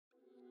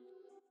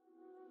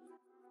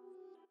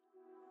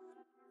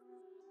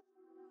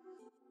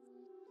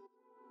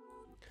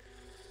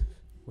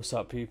What's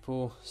up,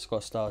 people?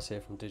 Scott Styles here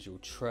from Digital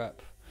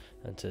Trap,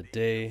 and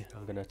today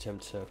I'm gonna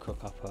attempt to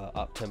cook up a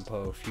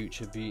up-tempo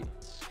future beat.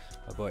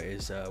 I got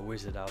his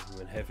Wizard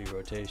album in heavy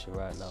rotation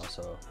right now,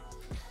 so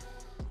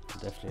I'm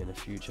definitely in a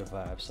future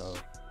vibe. So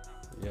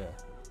yeah,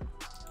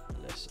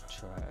 let's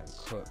try and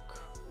cook.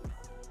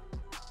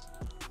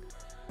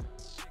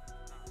 So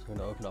I'm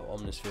gonna open up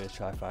Omnisphere,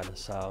 try find a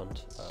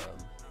sound.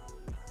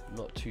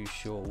 Not too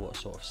sure what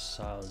sort of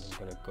sound I'm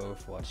gonna go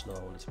for. I just know I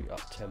want it to be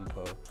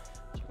up-tempo.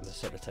 So I'm going to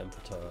set the tempo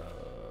to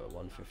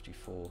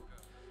 154.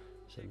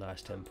 It's a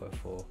nice tempo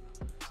for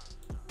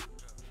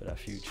that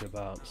future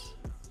bounce,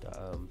 that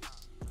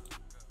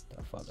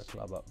fuck the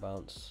club up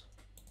bounce.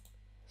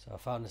 So I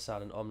found the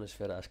sound in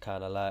Omnisphere that's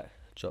kind of like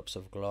drops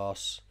of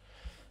glass,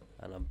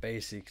 and I'm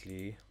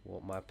basically,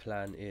 what my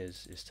plan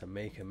is to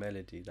make a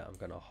melody that I'm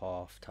going to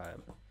half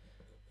time.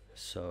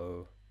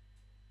 So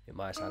it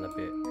might sound a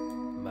bit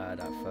mad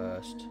at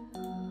first.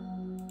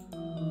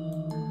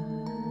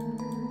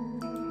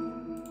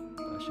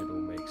 Should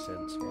all make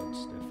sense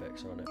once the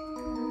effects are on it.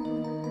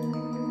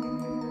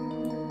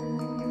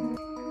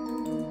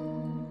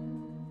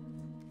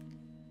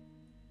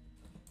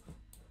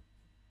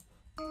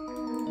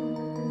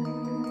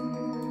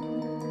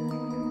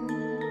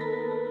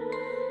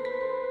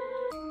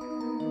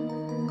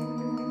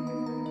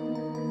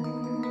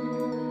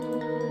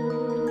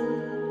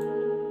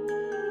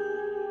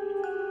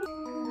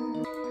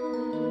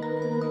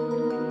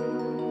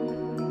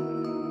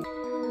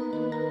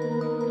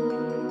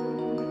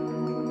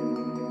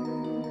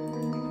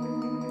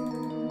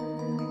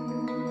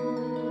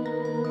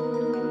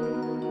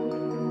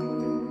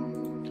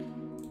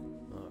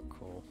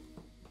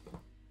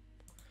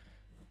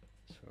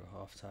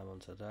 Time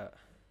onto that.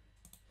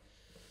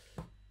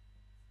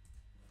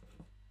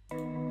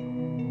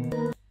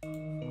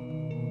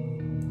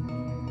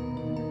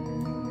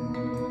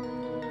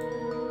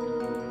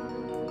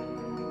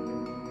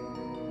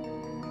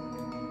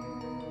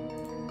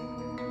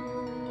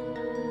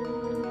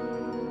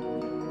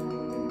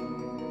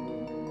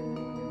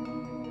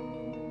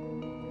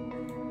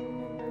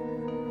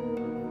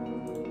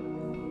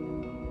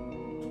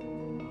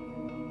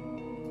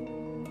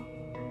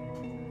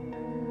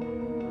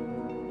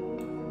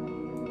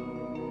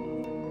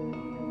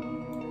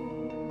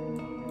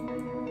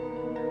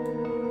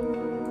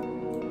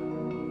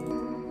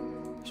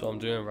 So what I'm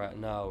doing right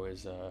now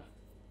is the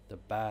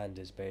band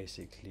is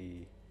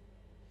basically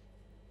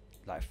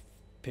like,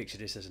 picture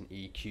this as an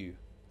EQ,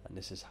 and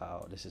this is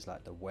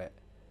like the wet.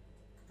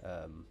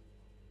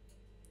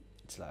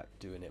 It's like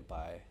doing it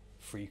by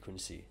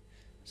frequency,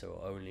 so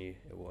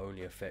it will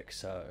only affect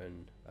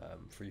certain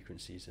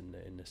frequencies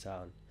in the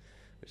sound,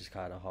 which is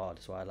kind of hard.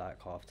 So I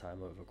like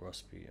halftime over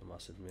gross beat, I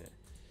must admit.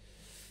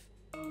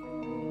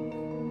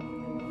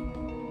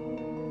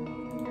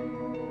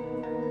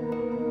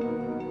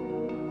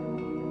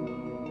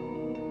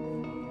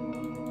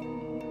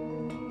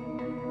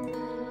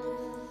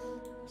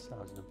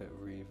 Sounds a bit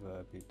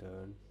reverby,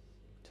 turn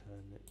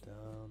it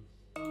down.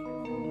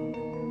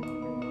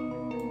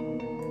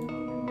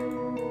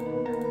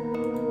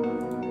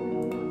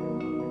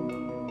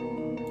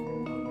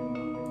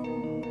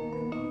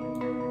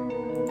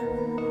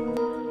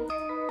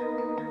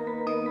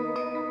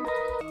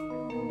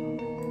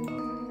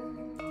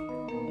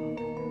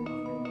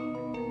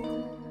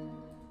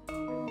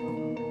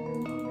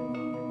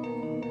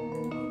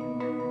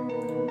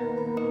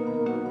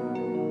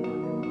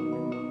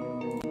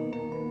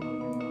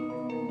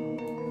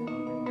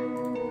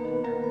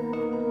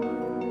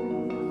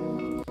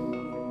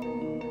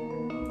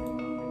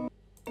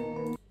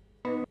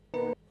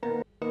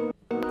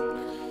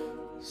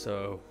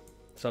 So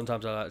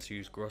sometimes I like to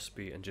use gross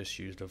beat and just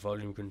use the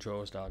volume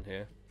controls down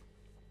here,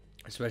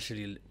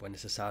 especially when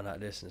it's a sound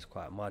like this and it's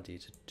quite muddy,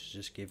 to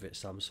just give it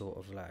some sort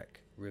of like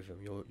rhythm.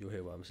 You'll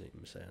hear what I'm saying.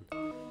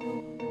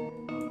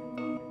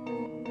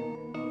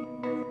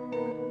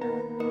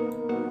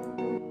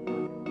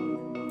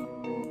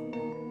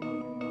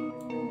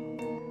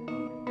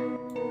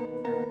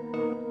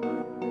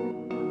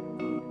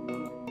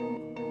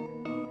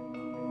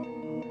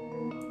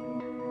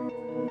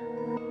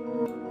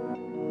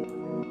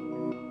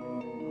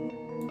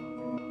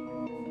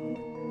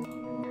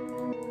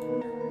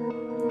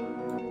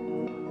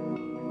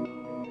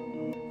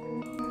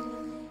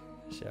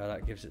 See how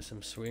that gives it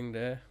some swing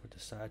there with the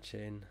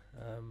sidechain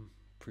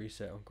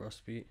preset on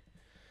gross beat.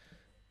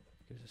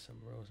 Gives it some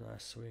real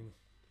nice swing.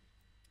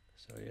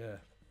 So yeah,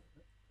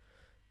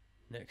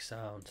 next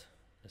sound.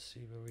 Let's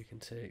see where we can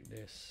take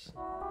this.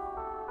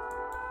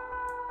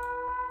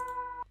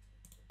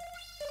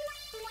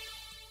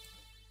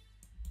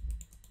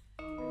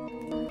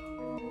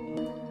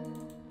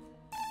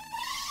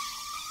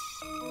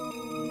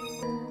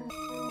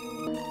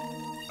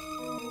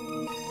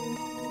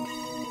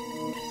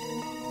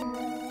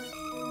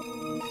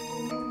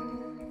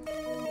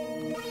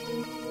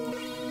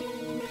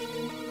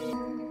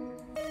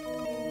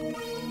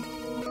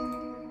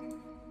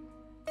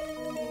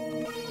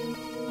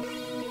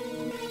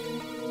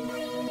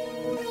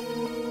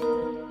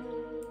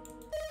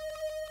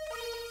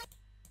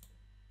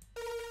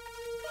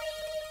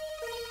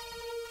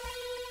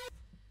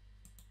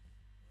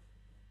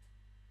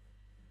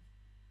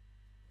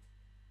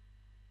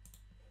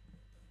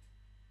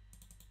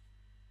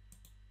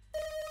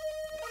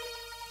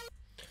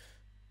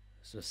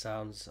 So the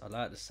sounds, I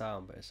like the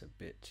sound, but it's a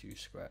bit too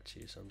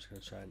scratchy, so I'm just going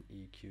to try and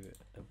EQ it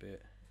a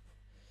bit.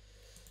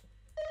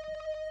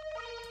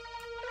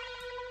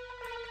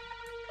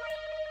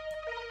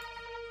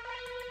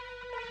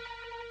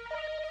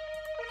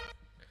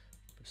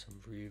 Put some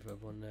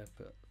reverb on there,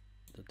 put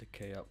the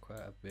decay up quite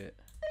a bit.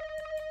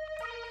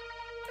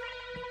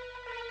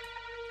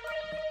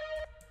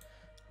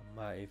 I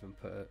might even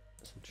put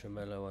some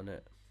tremolo on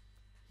it.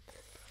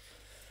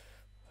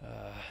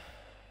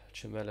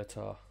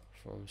 Tremolo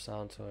from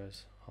Sound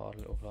Toys, hard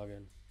little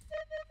plugin.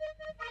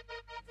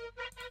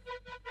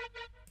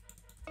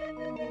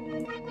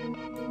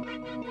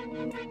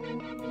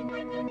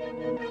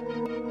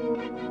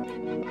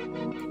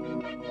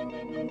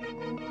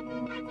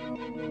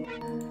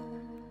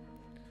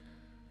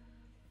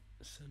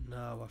 So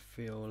now I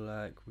feel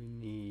like we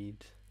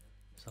need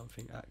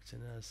something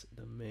acting as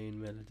the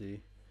main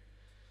melody.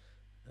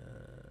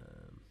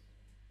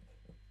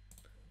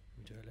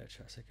 We do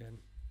electronics again.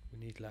 We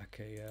need like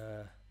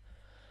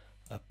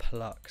a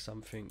pluck,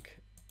 something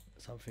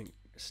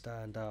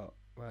stand out.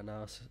 Right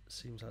now it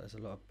seems like there's a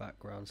lot of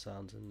background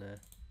sounds in there.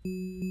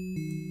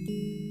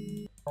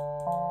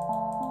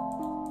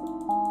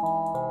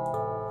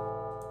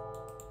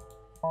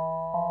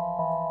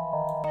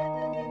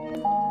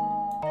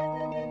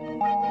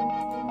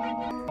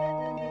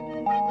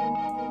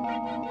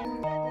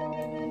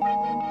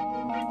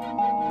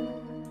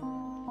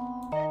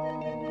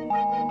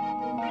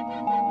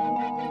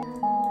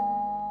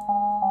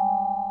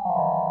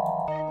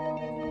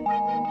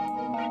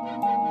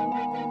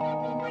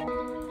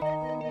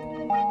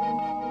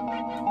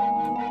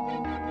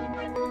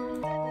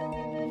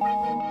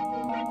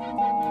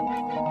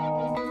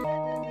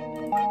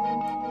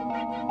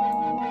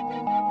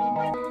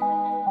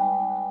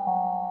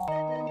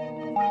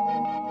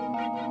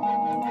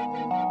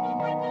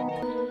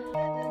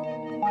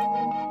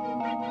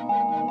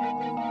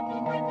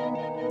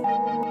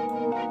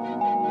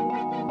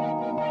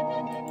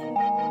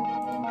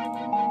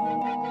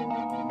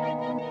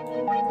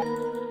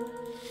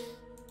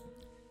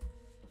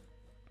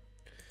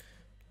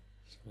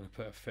 I'm going to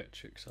put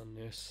effectrix on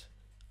this,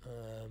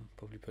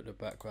 probably put the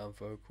background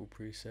vocal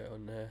preset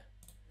on there,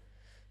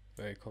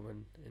 very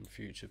common in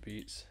future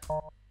beats.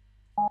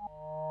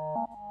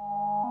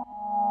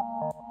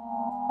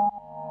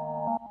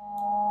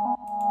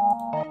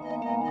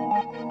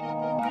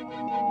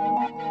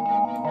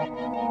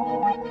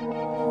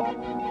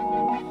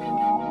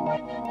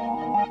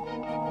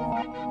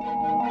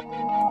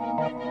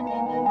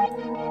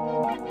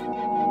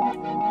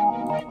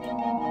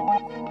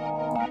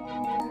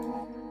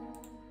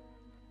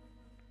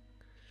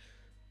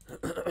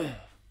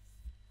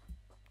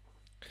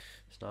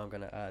 So now I'm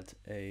going to add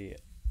a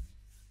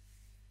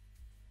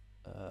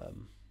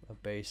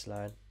bass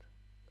line.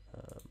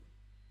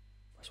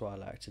 That's what I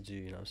like to do,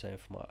 you know what I'm saying,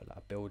 for my,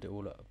 like, build it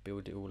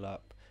all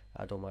up,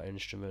 add all my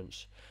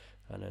instruments,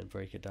 and then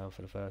break it down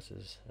for the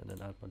verses, and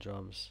then add my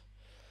drums.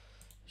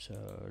 So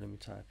let me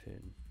type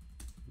in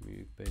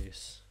Moog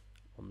bass,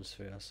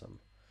 Omnisphere, some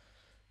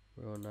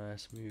real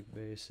nice Moog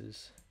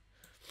basses.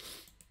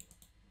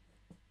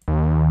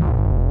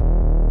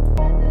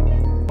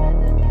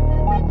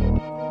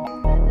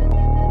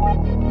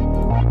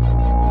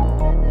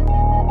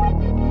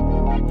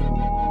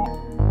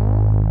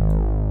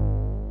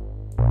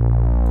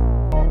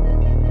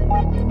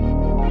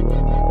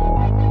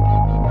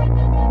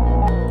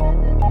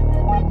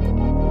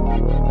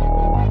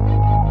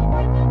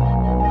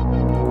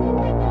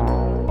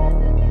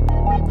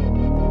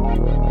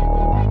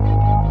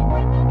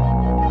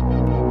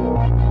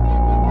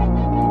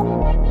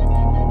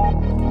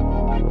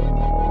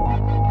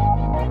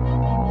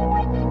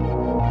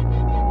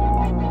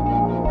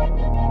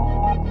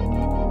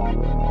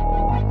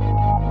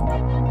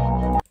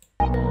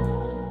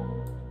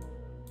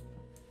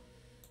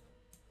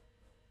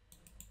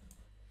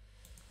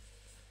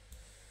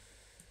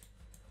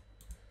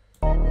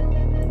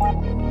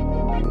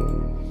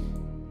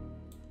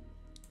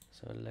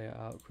 So I lay it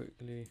out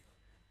quickly,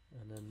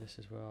 and then this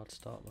is where I'd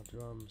start my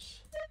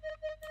drums.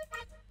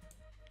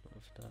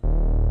 Of that,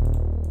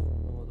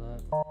 all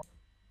that.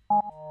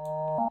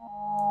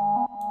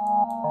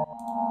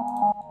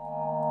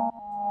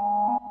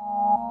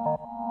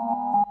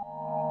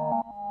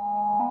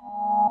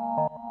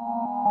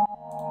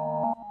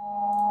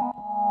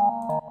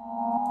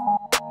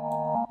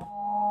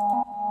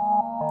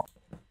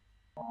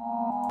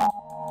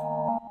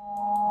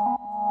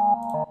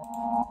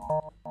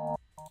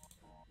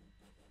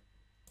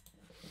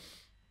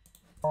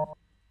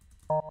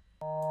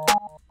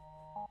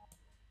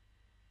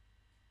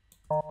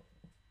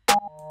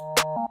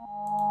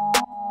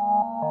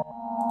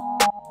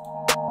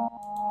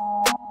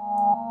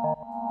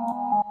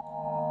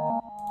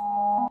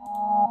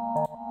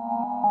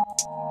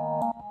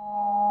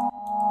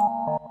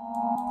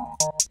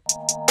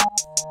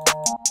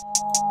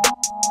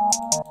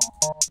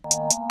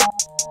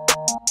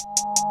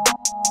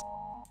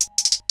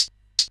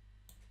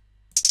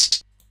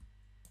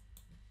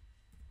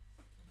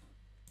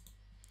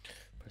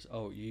 Press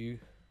Alt U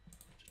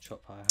to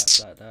chop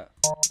hi-hats like that.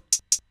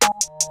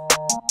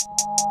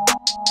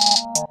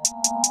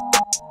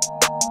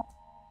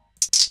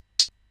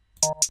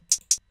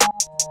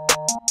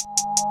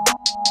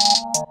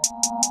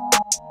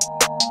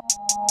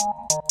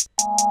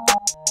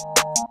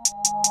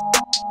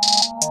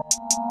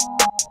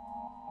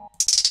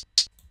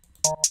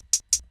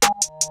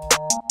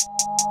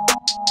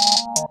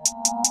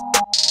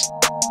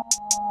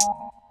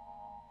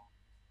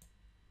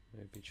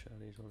 Maybe try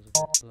these ones a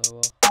bit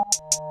lower.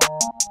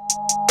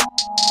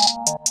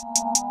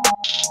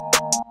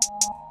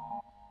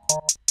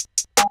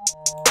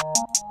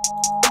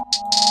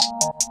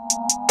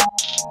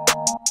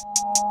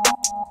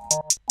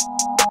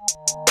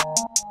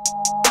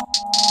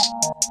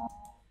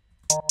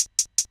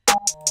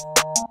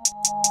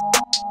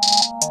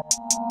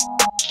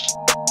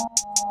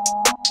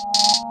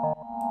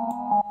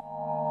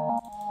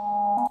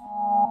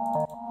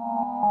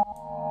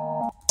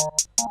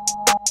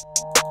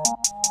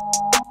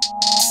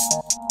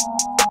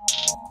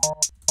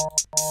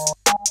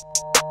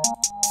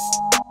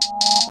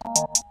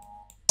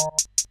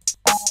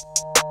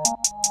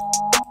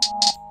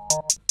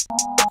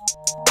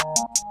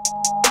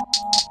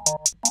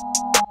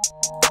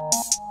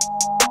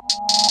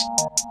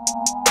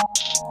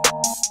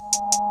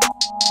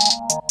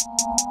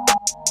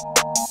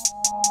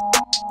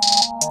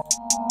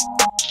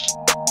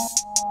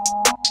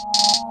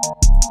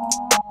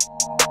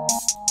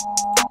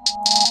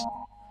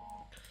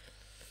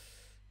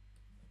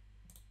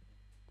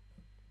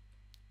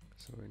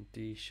 So we're in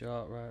D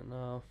sharp right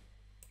now.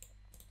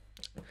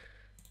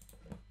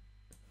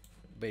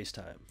 Bass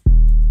time.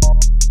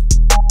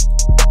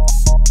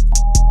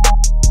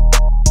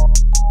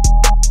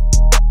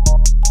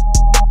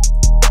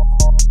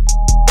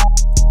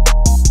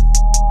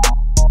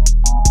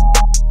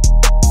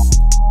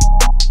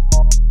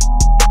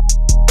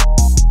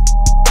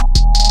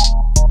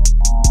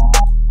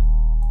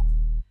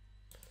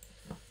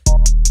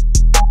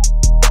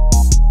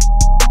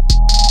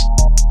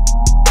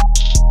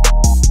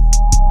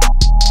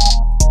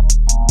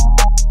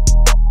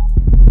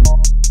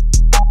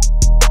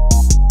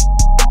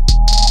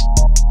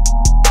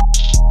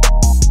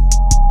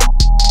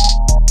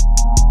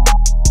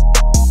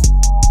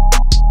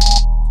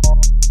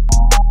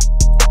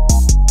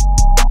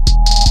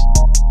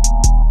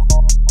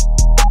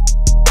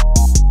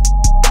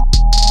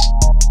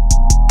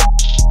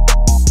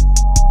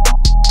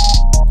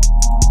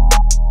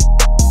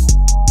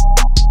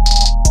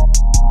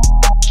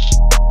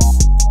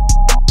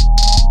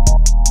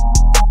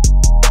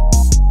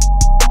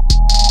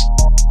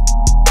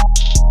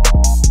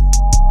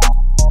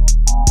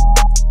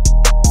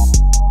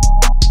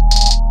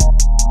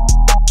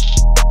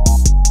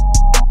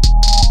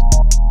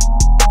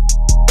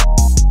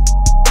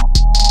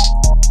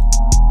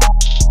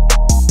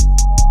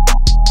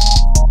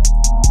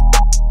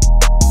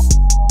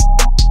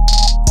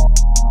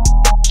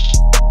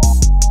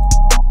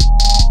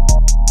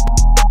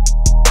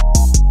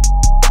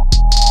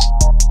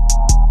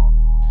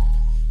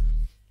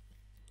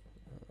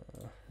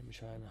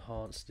 Try and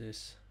enhance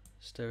this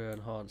stereo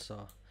enhancer.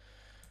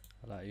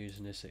 I like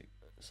using this, it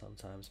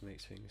sometimes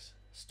makes things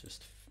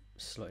just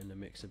slotting the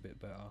mix a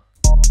bit better.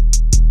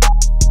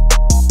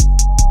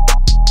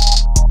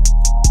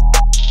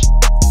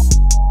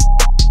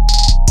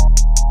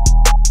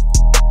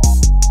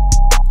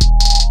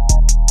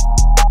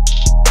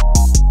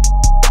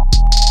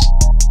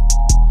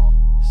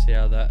 See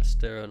how that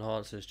stereo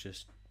enhancer is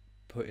just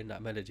putting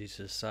that melody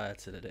to the side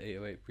to let the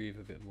 808 breathe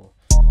a bit more.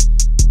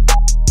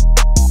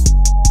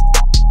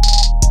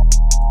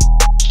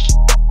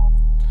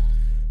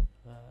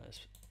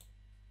 Let's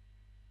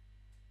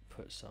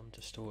put some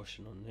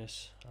distortion on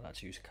this. I like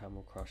to use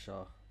Camel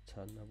Crusher,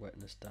 turn the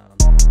wetness down.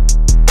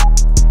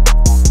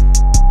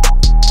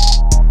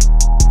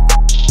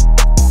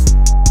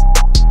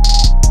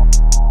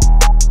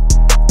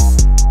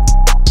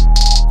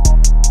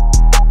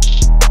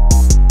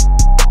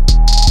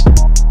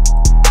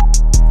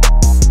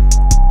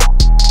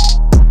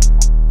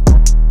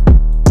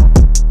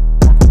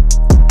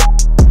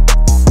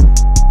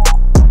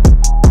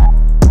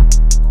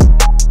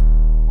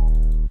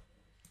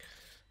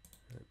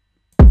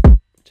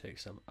 Take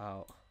some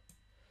out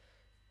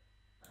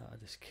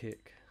of this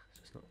kick,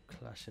 so it's not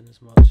clashing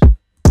as much.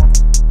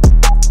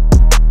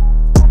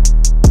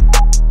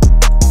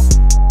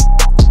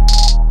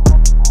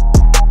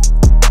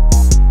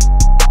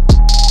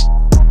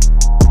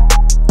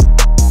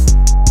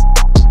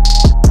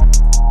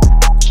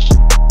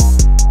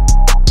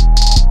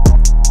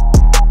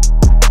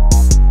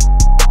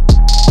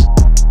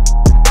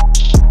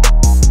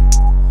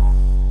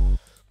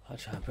 I'll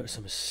try and put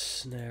some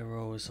snare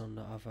rolls on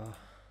the other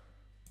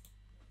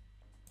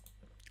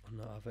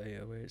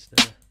 808s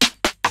there.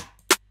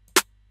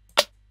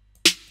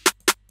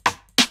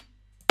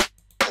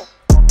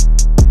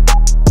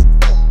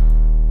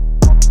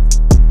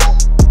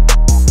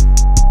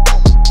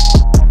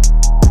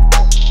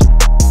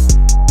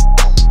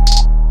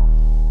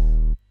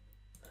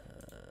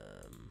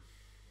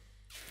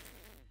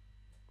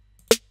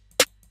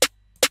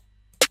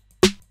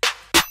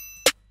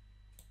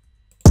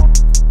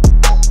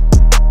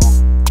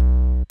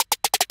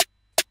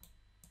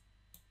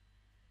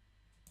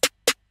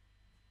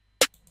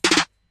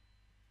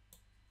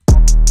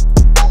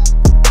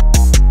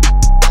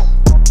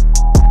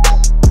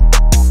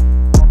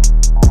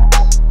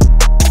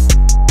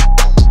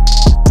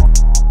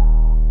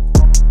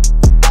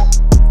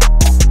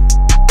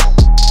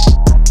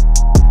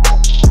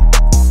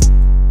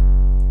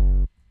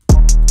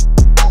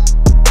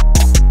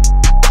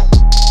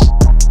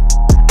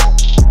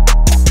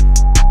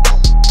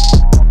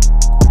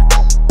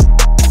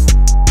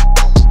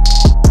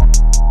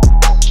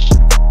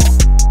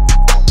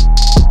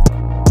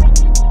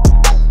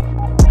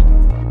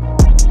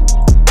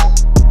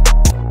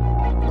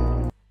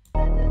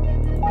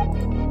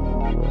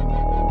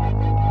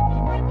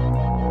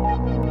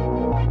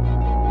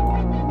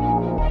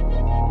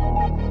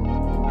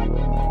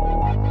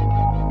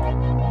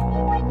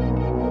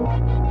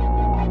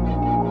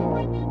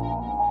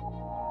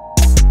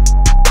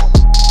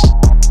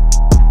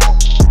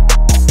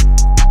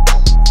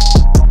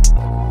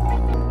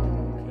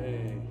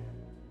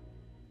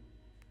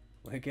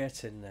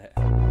 getting there.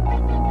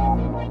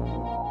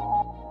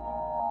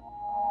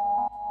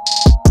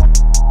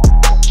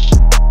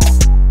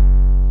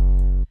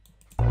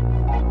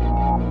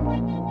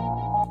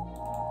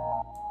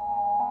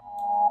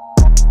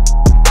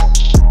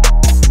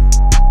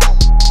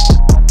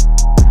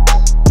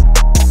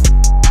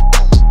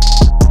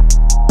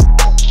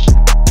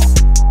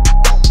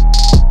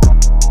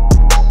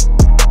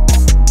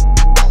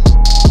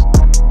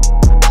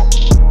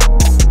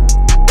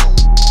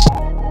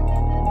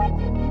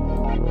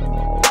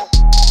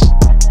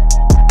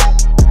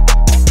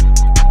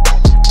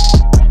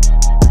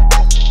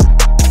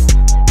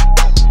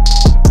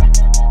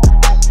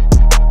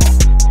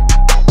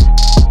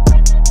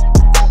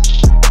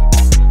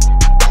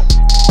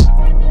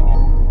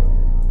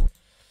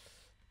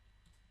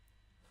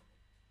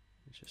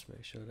 Just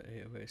make sure the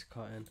 808 is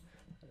cutting.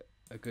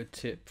 A good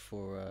tip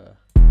for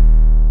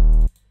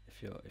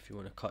if you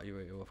want to cut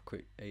your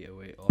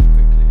 808 off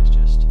quickly is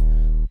just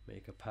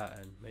make a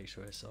pattern. Make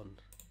sure it's on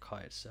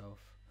cut itself.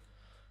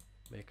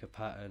 Make a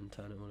pattern,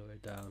 turn it all the way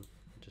down,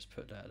 and just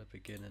put that at the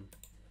beginning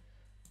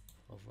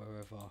of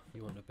wherever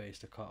you want the bass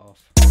to cut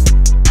off.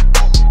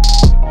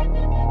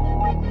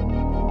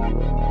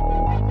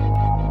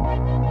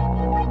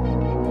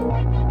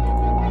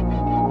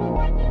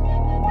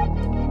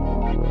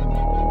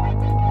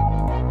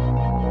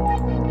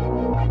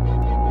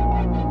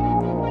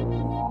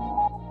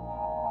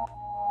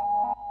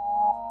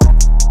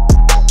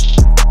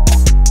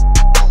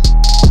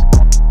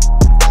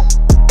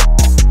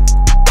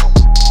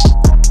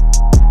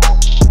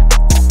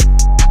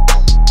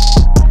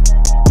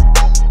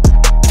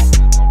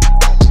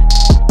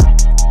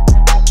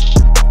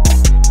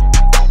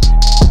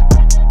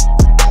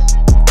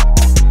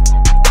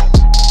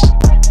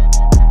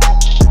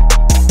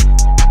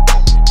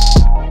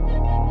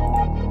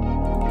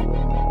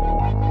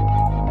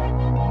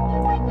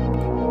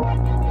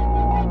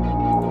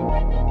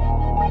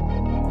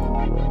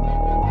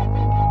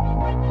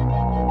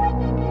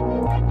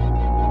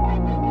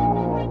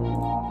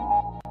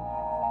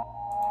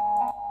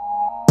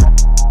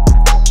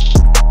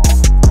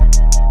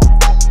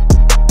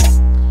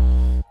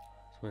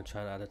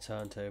 Trying to add a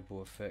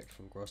turntable effect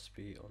from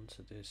Grosbeat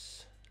onto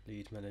this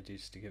lead melody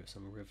just to give it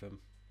some rhythm.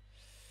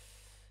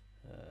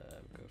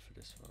 Go for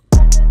this one.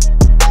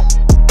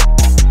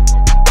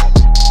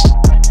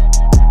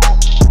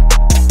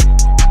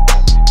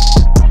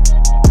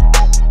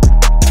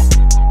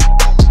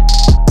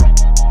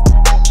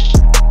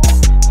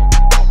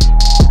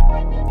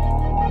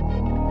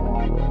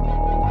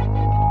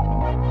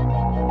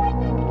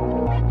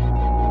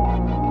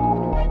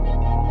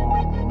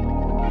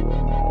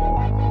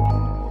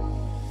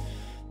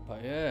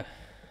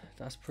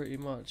 That's pretty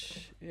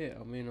much it.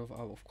 I mean,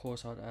 of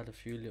course, I'd add a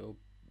few little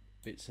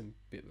bits and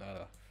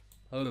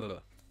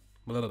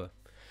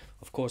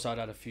of course, I'd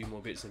add a few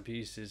more bits and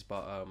pieces,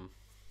 but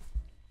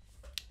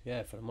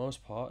yeah, for the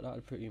most part, that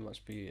would pretty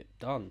much be it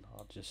done.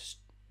 I'll just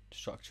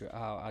structure it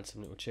out, add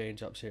some little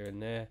change ups here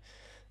and there.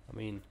 I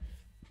mean,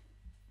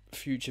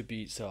 future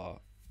beats are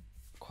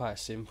quite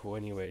simple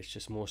anyway. It's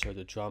just more so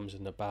the drums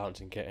and the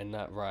bounce and getting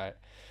that right,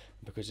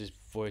 because his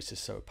voice is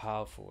so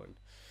powerful, and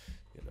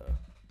you know,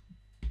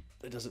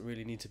 there doesn't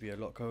really need to be a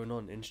lot going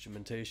on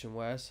instrumentation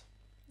wise.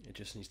 It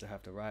just needs to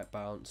have the right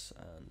bounce,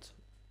 and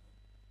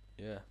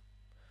yeah,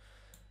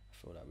 I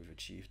feel like we've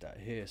achieved that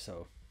here.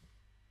 So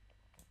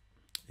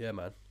yeah,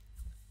 man,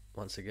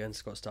 once again,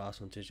 Scott Styles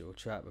from Digital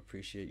Trap.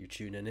 Appreciate you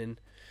tuning in.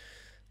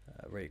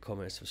 Rate,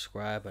 comment,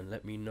 subscribe, and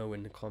let me know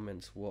in the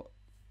comments what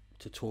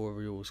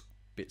tutorials,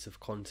 bits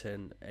of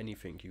content,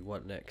 anything you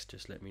want next.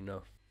 Just let me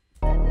know.